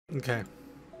Okay.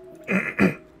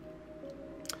 We're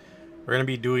gonna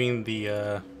be doing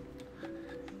the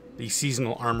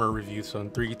seasonal armor review. So in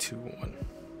 3, 2, 1.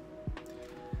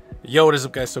 Yo, what is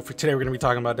up, guys? So for today, we're gonna be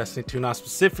talking about Destiny 2. Now,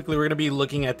 specifically, we're gonna be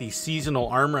looking at the seasonal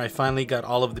armor. I finally got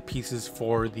all of the pieces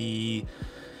for the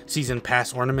season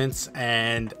pass ornaments,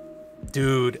 and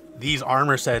dude, these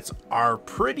armor sets are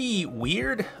pretty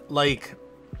weird. Like,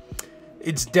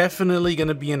 it's definitely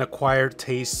gonna be an acquired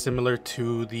taste, similar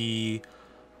to the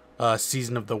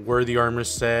Season of the Worthy armor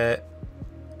set,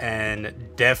 and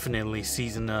definitely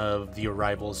Season of the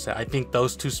Arrival set. I think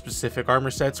those two specific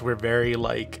armor sets were very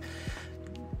like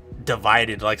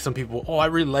divided. Like, some people, oh, I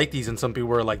really like these, and some people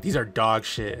were like, these are dog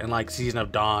shit. And like Season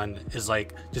of Dawn is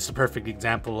like just a perfect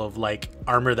example of like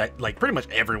armor that like pretty much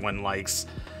everyone likes.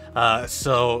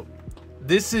 So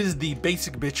this is the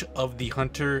basic bitch of the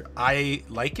Hunter. I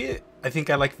like it. I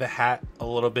think I like the hat a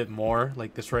little bit more,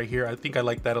 like this right here. I think I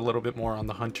like that a little bit more on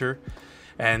the Hunter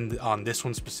and on this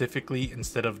one specifically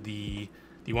instead of the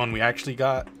one we actually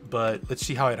got. But let's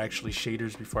see how it actually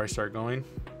shaders before I start going.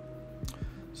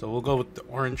 So we'll go with the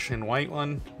orange and white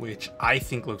one, which I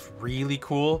think looks really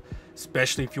cool,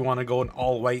 especially if you want to go an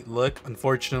all white look.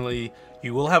 Unfortunately,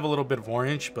 you will have a little bit of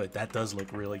orange, but that does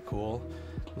look really cool.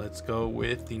 Let's go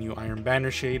with the new Iron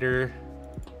Banner shader,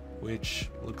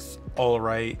 which looks all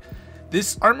right.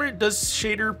 This armor does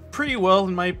shader pretty well,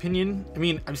 in my opinion. I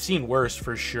mean, I've seen worse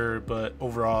for sure, but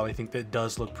overall, I think that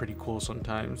does look pretty cool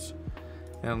sometimes.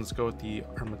 And let's go with the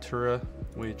Armatura,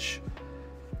 which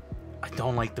I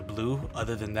don't like the blue.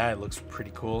 Other than that, it looks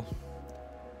pretty cool.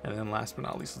 And then last but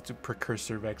not least, let's do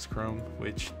Precursor Vex Chrome,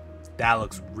 which that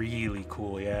looks really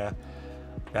cool. Yeah,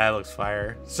 that looks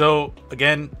fire. So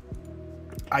again,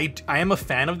 I am a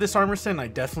fan of this armor set, and I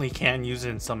definitely can use it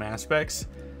in some aspects.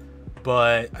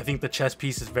 But I think the chest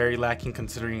piece is very lacking,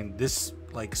 considering this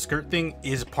like skirt thing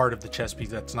is part of the chest piece.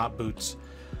 That's not boots.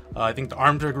 I think the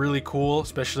arms are really cool,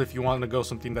 especially if you want to go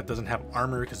something that doesn't have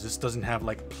armor, because this doesn't have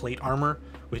like plate armor,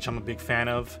 which I'm a big fan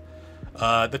of.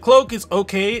 The cloak is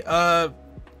okay.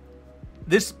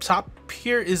 This top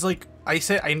here is like, I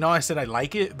said I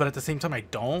like it, but at the same time I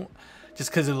don't,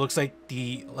 just because it looks like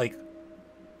the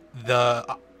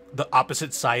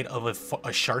opposite side of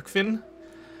a shark fin.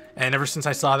 And ever since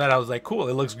I saw that, I was like, cool,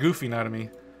 it looks goofy now to me.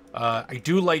 I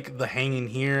do like the hanging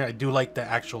here. I do like the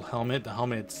actual helmet. The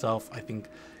helmet itself, I think,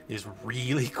 is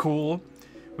really cool,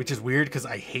 which is weird because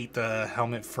I hate the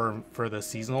helmet for the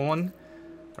seasonal one.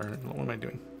 Or what am I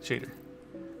doing? Shader.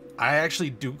 I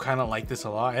actually do kind of like this a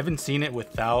lot. I haven't seen it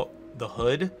without the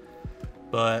hood,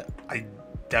 but I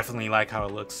definitely like how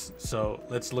it looks. So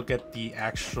let's look at the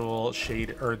actual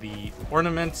shade or the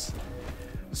ornaments.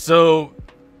 So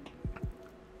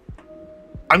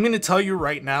I'm going to tell you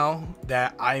right now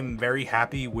that I'm very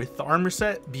happy with the armor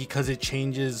set, because it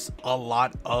changes a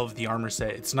lot of the armor set.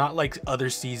 It's not like other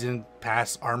season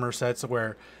pass armor sets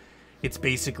where it's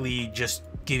basically just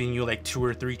giving you like 2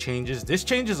 or 3 changes. This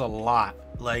changes a lot,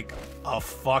 like a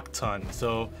fuck ton.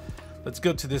 So let's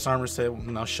go to this armor set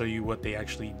and I'll show you what they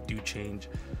actually do change.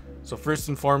 So first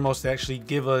and foremost, they actually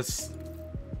give us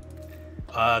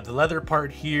the leather part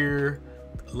here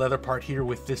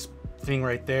with this thing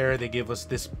right there. They give us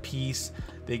this piece.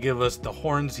 They give us the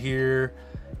horns here,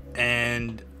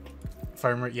 and if I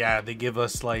remember, yeah, they give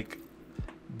us like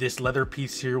this leather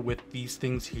piece here with these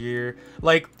things here.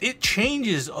 Like, it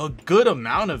changes a good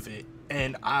amount of it,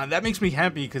 and that makes me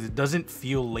happy because it doesn't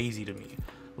feel lazy to me.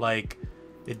 Like,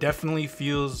 it definitely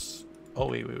feels, oh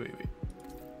wait,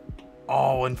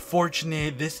 oh,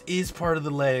 unfortunate, this is part of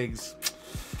the legs.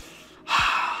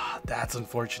 That's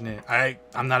unfortunate.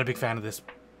 I'm not a big fan of this,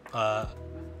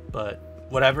 but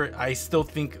whatever. I still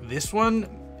think this one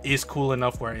is cool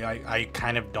enough where I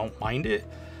kind of don't mind it.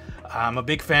 I'm a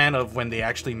big fan of when they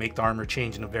actually make the armor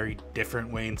change in a very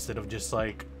different way, instead of just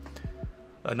like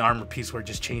an armor piece where it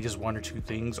just changes 1 or 2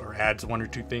 things or adds 1 or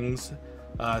 2 things.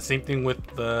 Same thing with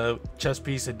the chest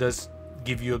piece. It does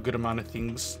give you a good amount of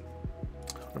things.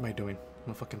 What am I doing?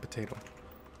 I'm a fucking potato.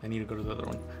 I need to go to the other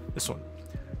one. This one.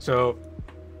 So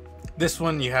this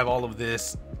one, you have all of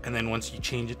this, and then once you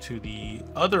change it to the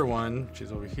other one, which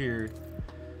is over here,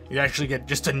 you actually get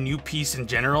just a new piece in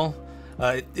general.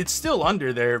 It's still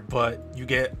under there, but you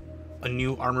get a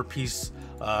new armor piece,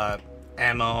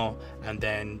 ammo, and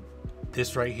then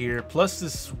this right here, plus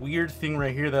this weird thing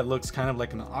right here that looks kind of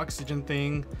like an oxygen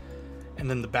thing. And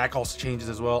then the back also changes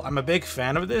as well. I'm a big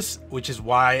fan of this, which is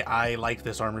why I like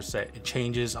this armor set. It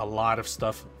changes a lot of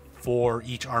stuff for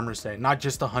each armor set, not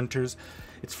just the hunters,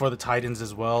 it's for the titans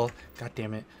as well. God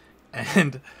damn it.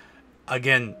 And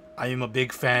again, I am a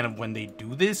big fan of when they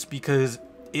do this, because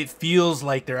it feels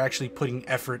like they're actually putting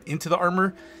effort into the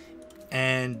armor,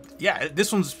 And yeah,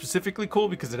 this one's specifically cool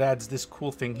because it adds this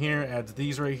cool thing here, adds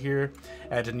these right here,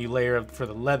 adds a new layer for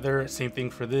the leather. Same thing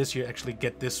for this, you actually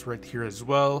get this right here as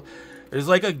well. There's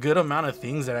like a good amount of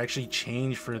things that actually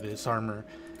change for this armor,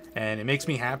 and it makes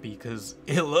me happy because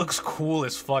it looks cool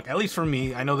as fuck, at least for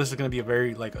me. I know this is going to be a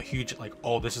very like a huge like,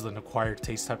 oh, this is an acquired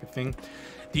taste type of thing.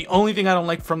 The only thing I don't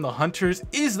like from the hunters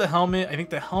is the helmet. I think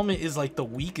the helmet is like the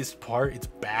weakest part. It's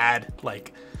bad.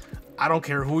 Like, I don't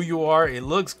care who you are, it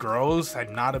looks gross.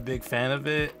 I'm not a big fan of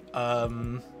it.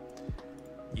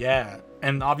 Yeah,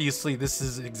 and obviously this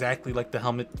is exactly like the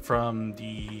helmet from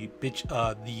the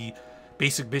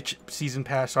basic bitch season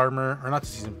pass armor, or not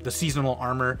the seasonal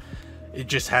armor. It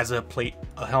just has a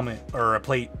helmet or a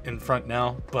plate in front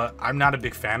now, but I'm not a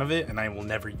big fan of it, and I will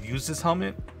never use this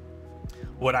helmet.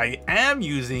 What I am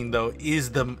using though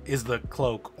is the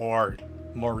cloak, or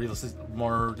more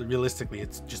realistically,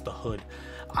 it's just a hood.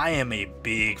 I am a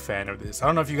big fan of this. I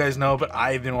don't know if you guys know, but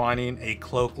I've been wanting a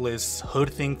cloakless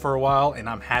hood thing for a while, and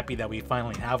I'm happy that we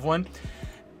finally have one.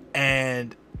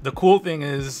 And the cool thing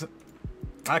is,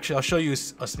 actually, I'll show you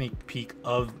a sneak peek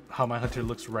of how my hunter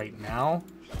looks right now.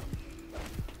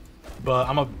 But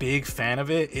I'm a big fan of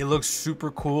it. It looks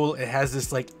super cool. It has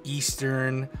this like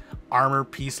Eastern armor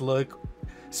piece look,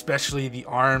 especially the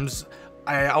arms.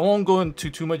 I won't go into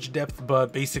too much depth,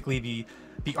 but basically the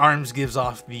arms gives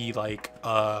off the like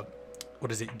what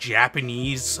is it,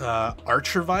 Japanese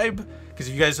archer vibe. Because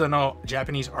if you guys don't know,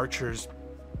 Japanese archers,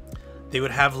 they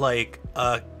would have like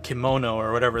a kimono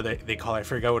or whatever they call it. I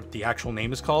forgot what the actual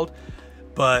name is called,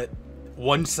 but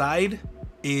one side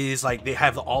is like they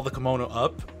have all the kimono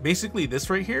up, basically this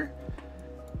right here,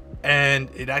 and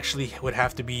it actually would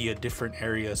have to be a different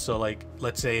area. So like,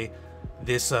 let's say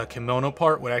this kimono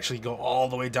part would actually go all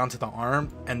the way down to the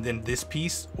arm, and then this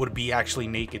piece would be actually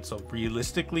naked. So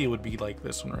realistically, it would be like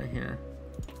this one right here.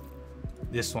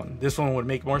 This one would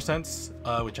make more sense,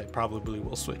 which I probably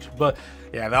will switch. But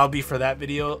yeah, that'll be for that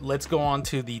video. Let's go on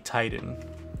to the Titan.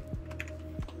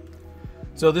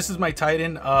 So this is my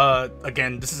Titan.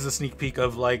 Again, this is a sneak peek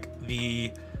of like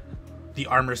the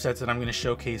armor sets that I'm going to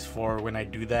showcase for when I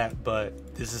do that,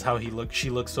 but this is how she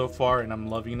looks so far, and I'm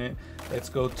loving it. Let's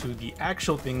go to the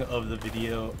actual thing of the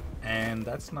video, and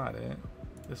that's not it.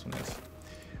 This one is.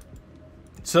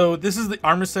 So this is the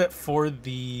armor set for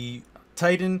the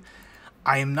Titan.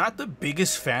 I am not the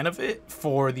biggest fan of it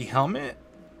for the helmet,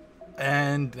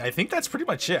 and I think that's pretty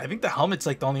much it. I think the helmet's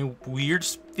like the only weird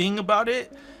thing about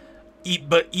it,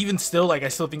 but even still, like, I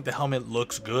still think the helmet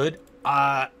looks good.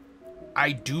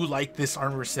 I do like this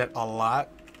armor set a lot,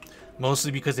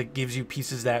 mostly because it gives you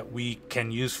pieces that we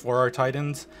can use for our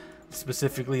Titans,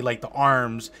 specifically like the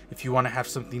arms. If you want to have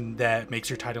something that makes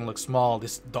your Titan look small,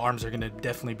 the arms are going to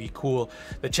definitely be cool.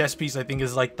 The chest piece, I think,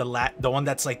 is like the one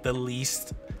that's like the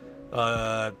least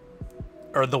or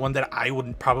the one that I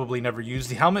would probably never use.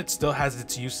 The helmet still has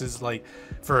its uses, like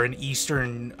for an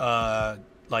Eastern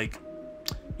like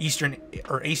Eastern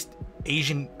or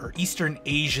Eastern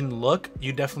Asian look.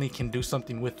 You definitely can do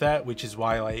something with that, which is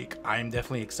why like I'm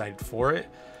definitely excited for it.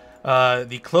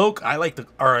 The cloak, I like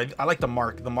the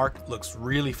mark. The mark looks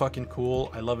really fucking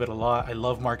cool. I love it a lot. I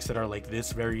love marks that are like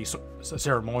this, very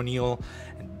ceremonial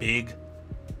and big.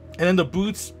 And then the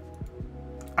boots,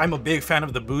 I'm a big fan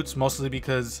of the boots, mostly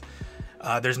because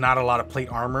there's not a lot of plate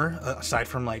armor aside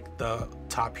from like the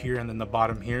top here and then the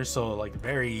bottom here. So like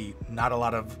not a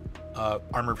lot of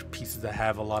armor pieces that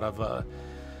have a lot of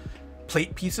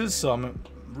plate pieces. So I'm a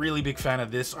really big fan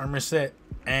of this armor set,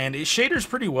 and it shaders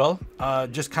pretty well.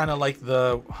 Just kind of like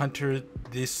the hunter,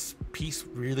 this piece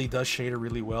really does shader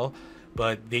really well,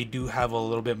 but they do have a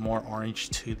little bit more orange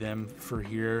to them for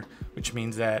here, which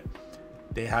means that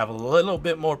they have a little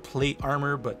bit more plate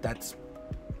armor, but that's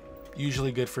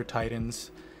usually good for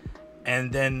Titans.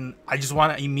 And then I just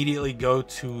want to immediately go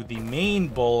to the main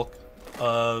bulk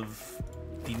of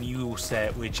the new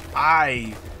set, which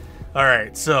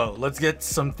alright, so let's get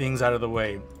some things out of the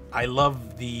way. I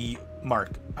love the mark.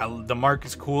 The mark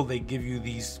is cool. They give you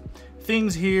these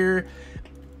things here.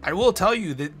 I will tell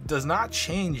you that does not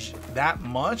change that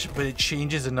much, but it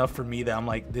changes enough for me that I'm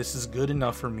like, this is good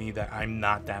enough for me that I'm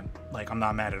not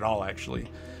mad at all, actually.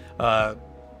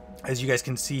 As you guys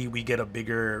can see, we get a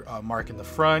bigger mark in the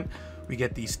front. We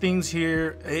get these things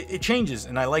here. It changes,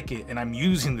 and I like it, and I'm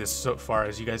using this so far,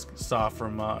 as you guys saw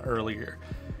from earlier.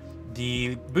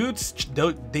 The boots,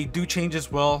 they do change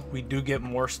as well. We do get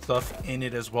more stuff in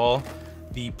it as well.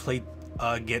 The plate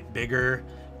get bigger.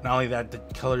 Not only that, the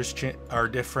colors are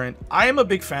different. I am a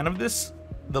big fan of this,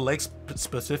 the legs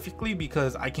specifically,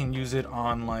 because I can use it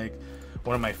on like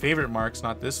one of my favorite marks.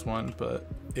 Not this one, but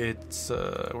it's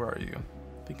where are you?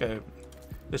 I think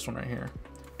this one right here.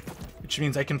 which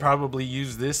means I can probably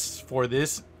use this for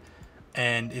this,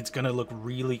 and it's gonna look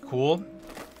really cool.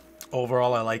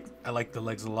 Overall, I like the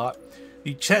legs a lot.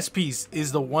 The chest piece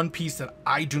is the one piece that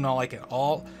I do not like at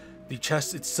all. The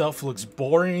chest itself looks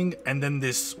boring, and then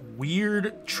this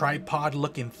weird tripod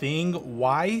looking thing.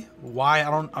 Why? I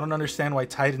don't understand why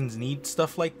Titans need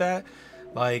stuff like that.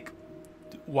 Like,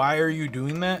 why are you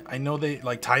doing that? I know they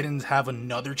like Titans have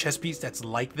another chest piece that's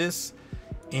like this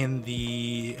in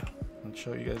the, I'll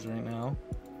show you guys right now.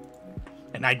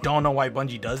 And I don't know why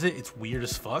Bungie does it. It's weird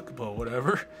as fuck, but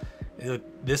whatever.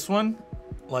 This one,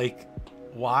 like,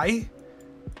 why?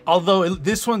 Although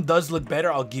this one does look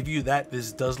better, I'll give you that.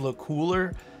 This does look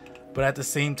cooler, but at the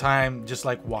same time, just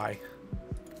like, why?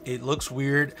 It looks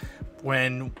weird.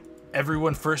 When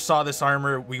everyone first saw this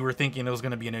armor, we were thinking it was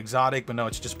going to be an exotic, but no,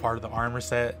 it's just part of the armor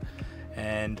set.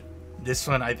 And this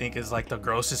one, I think, is like the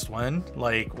grossest one.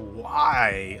 Like,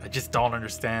 why? I just don't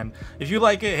understand. If you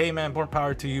like it, hey man, more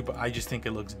power to you, but I just think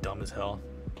it looks dumb as hell.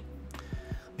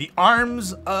 The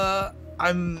arms,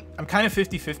 I'm kind of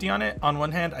 50-50 on it. On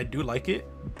one hand, I do like it,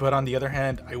 but on the other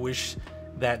hand, I wish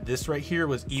that this right here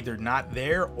was either not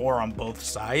there or on both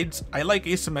sides. I like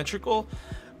asymmetrical,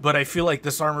 but I feel like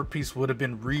this armor piece would have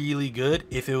been really good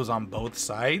if it was on both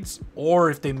sides,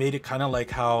 or if they made it kind of like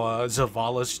how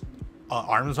Zavala's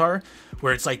arms are,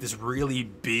 where it's like this really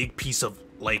big piece of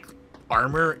like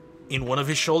armor in one of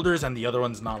his shoulders and the other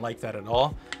one's not like that at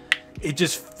all. It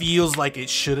just feels like it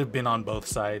should have been on both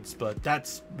sides, but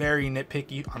that's very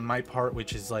nitpicky on my part,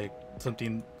 which is like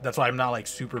something that's why I'm not like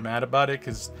super mad about it,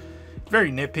 because it's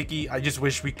very nitpicky. I just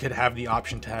wish we could have the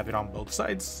option to have it on both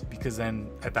sides, because then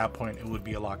at that point it would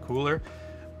be a lot cooler.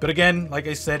 But again, like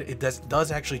I said, it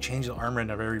does actually change the armor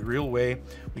in a very real way.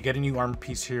 We get a new armor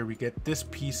piece here. We get this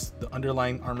piece, the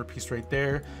underlying armor piece right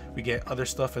there. We get other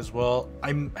stuff as well.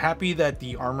 I'm happy that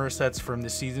the armor sets from the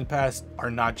season pass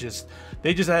are not just,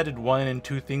 they just added 1 and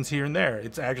 2 things here and there.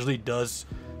 It actually does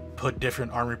put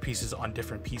different armor pieces on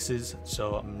different pieces.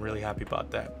 So I'm really happy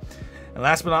about that. And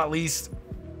last but not least,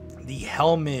 the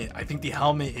helmet. I think the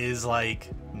helmet is like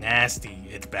nasty.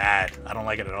 It's bad. I don't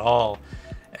like it at all.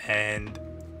 And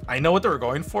I know what they were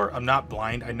going for. I'm not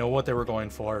blind. I know what they were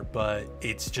going for, but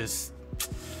it's just,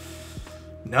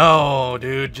 no,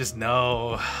 dude, just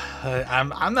no.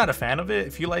 I'm not a fan of it.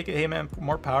 If you like it, hey man,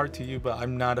 more power to you, but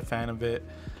I'm not a fan of it.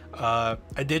 I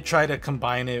did try to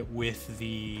combine it with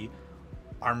the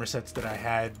armor sets that I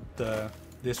had,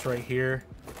 this right here,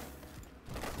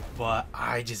 but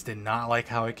I just did not like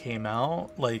how it came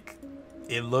out. Like,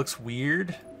 it looks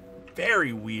weird,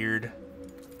 very weird.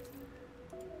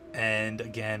 And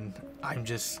again,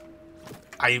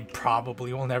 I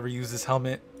probably will never use this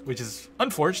helmet, which is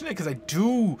unfortunate because I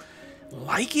do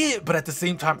like it, but at the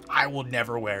same time, I will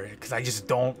never wear it because I just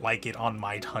don't like it on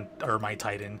my my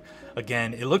Titan.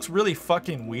 Again, it looks really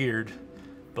fucking weird,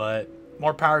 but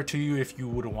more power to you if you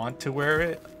would want to wear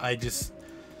it. I just,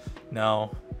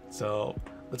 no. So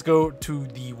let's go to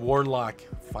the Warlock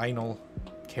final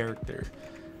character.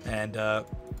 And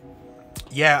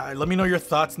yeah, let me know your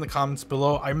thoughts in the comments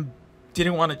below. I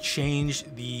didn't want to change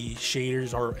the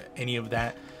shaders or any of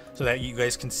that so that you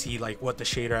guys can see like what the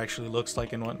shader actually looks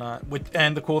like and whatnot.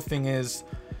 And the cool thing is,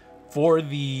 for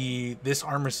this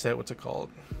armor set, what's it called?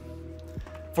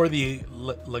 For the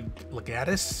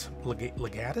Legatus,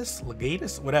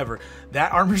 whatever,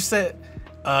 that armor set,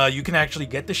 you can actually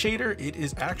get the shader. It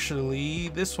is actually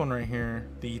this one right here,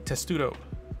 the Testudo.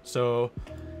 So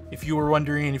if you were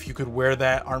wondering if you could wear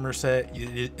that armor set,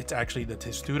 it's actually the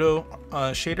Testudo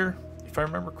shader, if I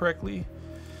remember correctly.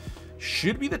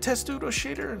 Should be the Testudo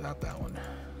shader, not that one.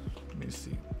 Let me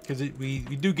see, because we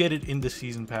do get it in the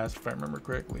season pass, if I remember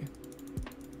correctly.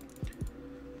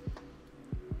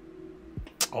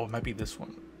 Oh, it might be this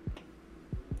one.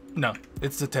 No,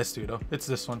 it's the Testudo. It's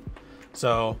this one.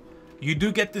 So you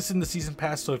do get this in the season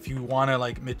pass. So if you want to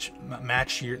like match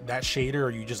that shader, or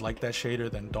you just like that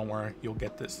shader, then don't worry, you'll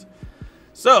get this.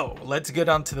 So let's get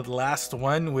on to the last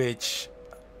one, which,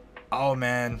 oh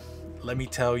man, let me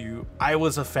tell you, I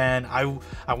was a fan.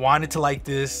 I wanted to like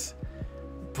this,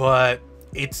 but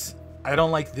I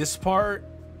don't like this part.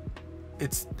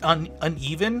 It's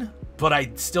uneven, but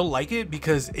I still like it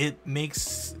because it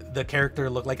makes the character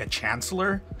look like a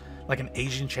chancellor, like an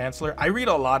Asian chancellor. I read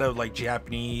a lot of like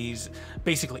Japanese,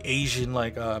 basically Asian,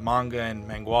 like manga and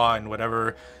manga and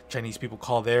whatever Chinese people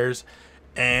call theirs,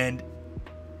 and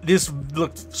this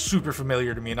looked super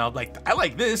familiar to me, and I was like, I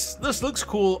like this. This looks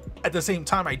cool. At the same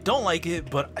time, I don't like it,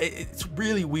 but it's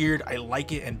really weird. I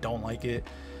like it and don't like it.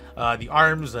 The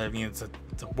arms, I mean, it's a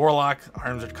warlock.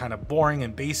 Arms are kind of boring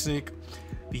and basic.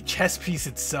 The chest piece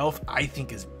itself, I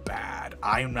think, is bad.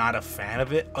 I'm not a fan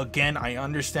of it. Again, I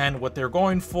understand what they're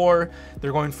going for.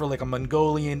 They're going for like a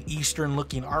Mongolian Eastern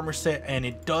looking armor set, and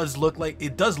it does look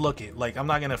it. Like, I'm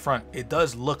not gonna front, it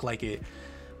does look like it,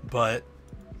 but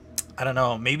I don't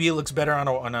know, maybe it looks better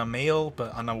on a male,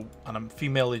 but on a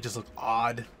female it just looks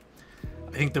odd.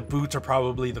 I think the boots are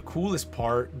probably the coolest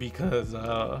part because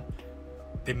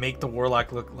they make the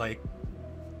warlock look like,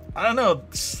 I don't know,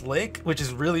 slick, which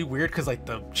is really weird because like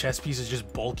the chest piece is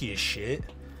just bulky as shit,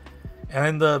 and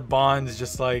then the bond is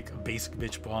just like a basic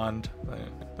bitch bond.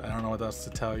 I don't know what else to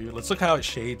tell you. Let's look how it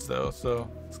shades though. So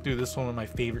let's do this one with my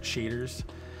favorite shaders,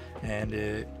 and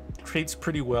it shades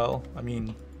pretty well. I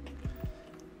mean,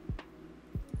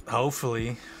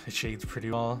 hopefully it shades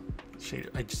pretty well. Shader,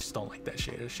 I just don't like that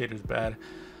shader. Shader's bad.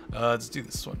 Let's do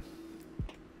this one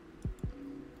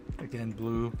again.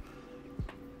 Blue.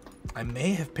 I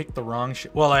may have picked the wrong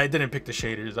well, I didn't pick the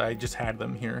shaders, I just had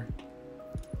them here.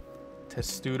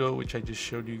 Testudo, which I just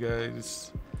showed you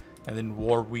guys, and then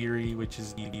War Weary, which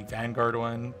is the Vanguard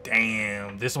one.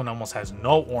 Damn, this one almost has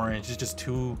no orange. It's just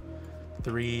 2,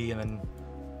 3, and then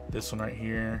this one right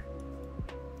here.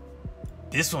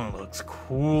 This one looks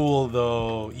cool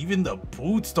though. Even the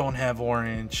boots don't have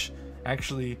orange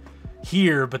actually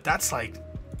here, but that's like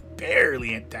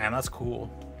barely. Damn, that's cool.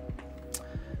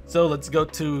 So let's go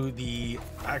to the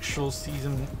actual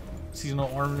seasonal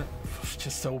ornament.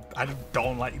 Just so, I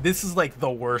don't like, this is like the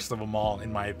worst of them all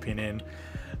in my opinion.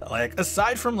 Like,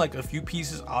 aside from like a few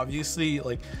pieces, obviously,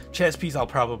 like chest piece I'll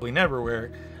probably never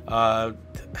wear.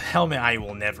 Helmet I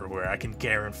will never wear. I can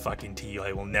guarantee you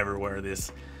I will never wear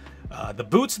this. The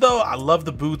boots though, I love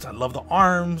the boots. I love the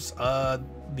arms.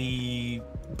 The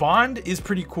bond is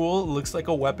pretty cool. It looks like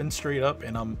a weapon straight up,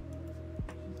 and I'm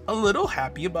a little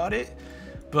happy about it.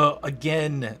 But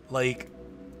again, like,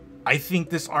 I think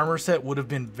this armor set would have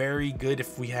been very good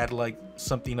if we had like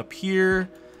something up here,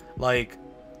 like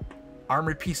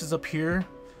armor pieces up here,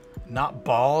 not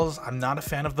balls. I'm not a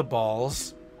fan of the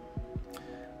balls.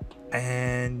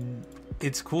 And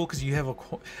it's cool because you have a,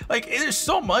 like, there's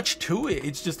so much to it.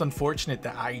 It's just unfortunate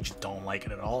that I just don't like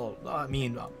it at all. I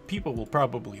mean, people will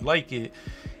probably like it.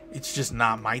 It's just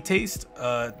not my taste.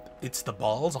 It's the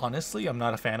balls, honestly. I'm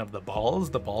not a fan of the balls.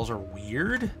 The balls are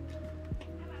weird.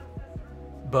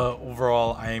 But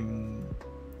overall, I'm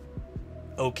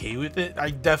okay with it.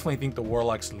 I definitely think the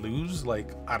warlocks lose,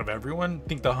 like, out of everyone. I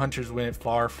think the hunters win it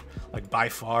far, like, by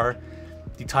far.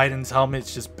 The Titan's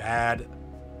helmet's just bad.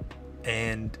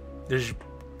 And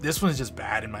this one's just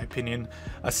bad in my opinion.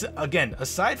 Again,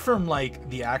 aside from like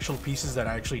the actual pieces that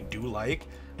I actually do like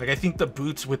I think the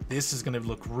boots with this is gonna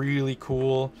look really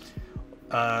cool.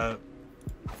 Actually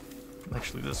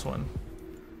this one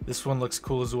looks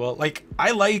cool as well. Like,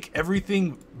 I like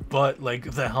everything but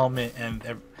like the helmet and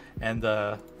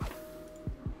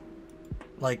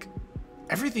like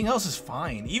everything else is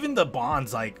fine. Even the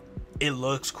bonds, like, it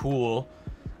looks cool.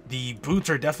 The boots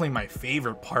are definitely my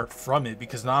favorite part from it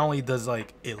because not only does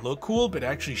like it look cool, but it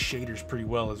actually shaders pretty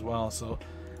well as well. So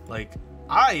like,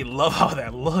 I love how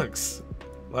that looks.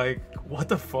 Like, what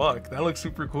the fuck, that looks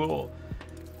super cool.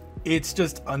 It's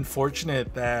just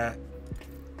unfortunate that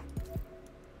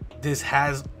this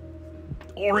has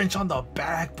orange on the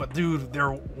back, but dude,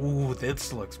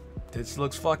 this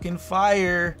looks fucking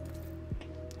fire.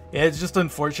 Yeah, it's just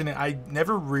unfortunate. I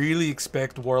never really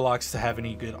expect warlocks to have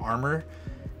any good armor.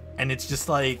 And it's just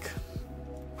like,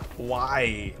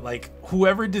 why? Like,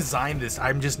 whoever designed this,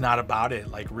 I'm just not about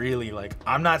it. Like, really, like,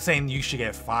 I'm not saying you should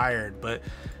get fired, but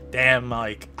damn,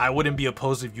 like, I wouldn't be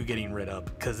opposed to you getting rid of,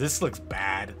 because this looks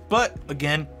bad. But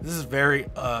again, this is very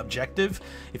objective.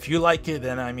 If you like it,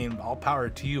 then I mean, all power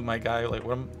to you, my guy. Like,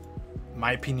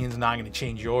 my opinion's not going to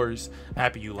change yours. I'm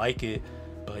happy you like it.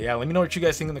 But yeah, let me know what you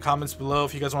guys think in the comments below.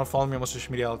 If you guys want to follow me on my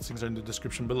social media, all the things are in the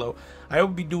description below. I will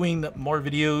be doing more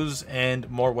videos and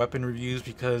more weapon reviews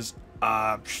because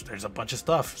there's a bunch of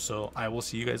stuff. So I will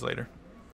see you guys later.